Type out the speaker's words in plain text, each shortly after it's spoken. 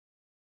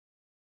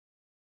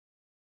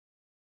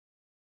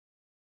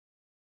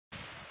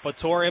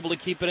Fator able to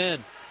keep it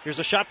in. Here's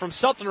a shot from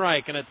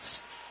Seltenreich, and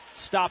it's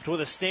stopped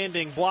with a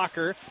standing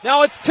blocker.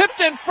 Now it's tipped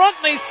in front,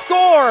 and they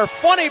score.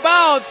 Funny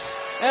bounce,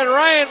 and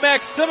Ryan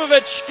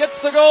Maximovich gets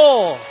the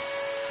goal.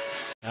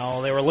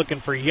 Now they were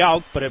looking for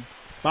Yauk, but it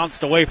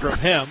bounced away from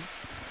him.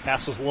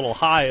 Pass was a little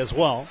high as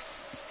well.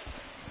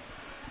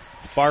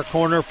 Far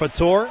corner,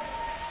 Fator.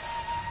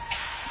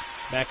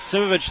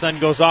 Maximovich then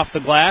goes off the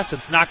glass.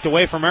 It's knocked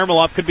away from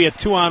Ermolov. Could be a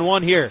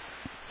 2-on-1 here.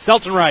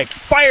 Seltenreich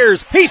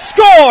fires. He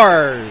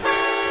scores!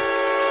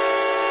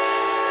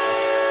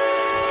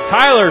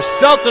 Tyler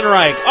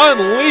Seltenreich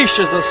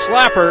unleashes a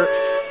slapper.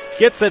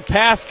 Gets it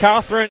past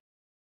Cawthron.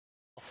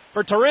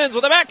 For Torrens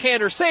with a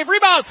backhander. Save,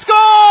 rebound, score!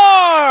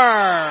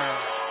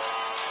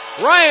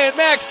 Ryan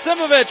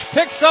Maximovich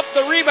picks up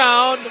the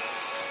rebound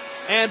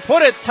and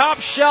put it top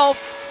shelf.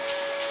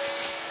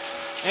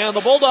 And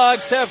the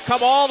Bulldogs have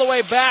come all the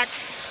way back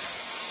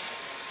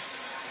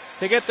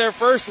to get their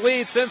first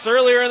lead since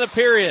earlier in the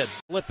period.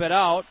 Flip it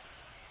out.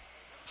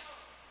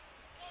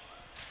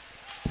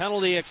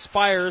 Penalty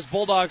expires.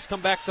 Bulldogs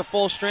come back to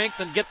full strength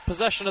and get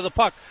possession of the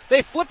puck.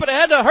 They flip it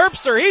ahead to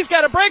Herbster. He's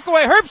got a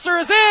breakaway. Herbster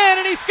is in,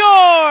 and he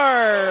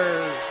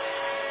scores!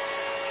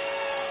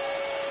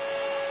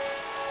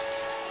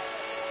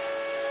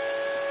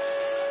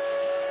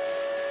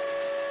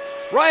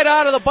 Right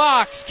out of the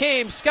box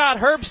came Scott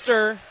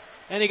Herbster,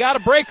 and he got a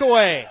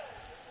breakaway.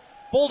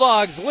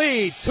 Bulldogs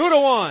lead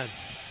 2-1.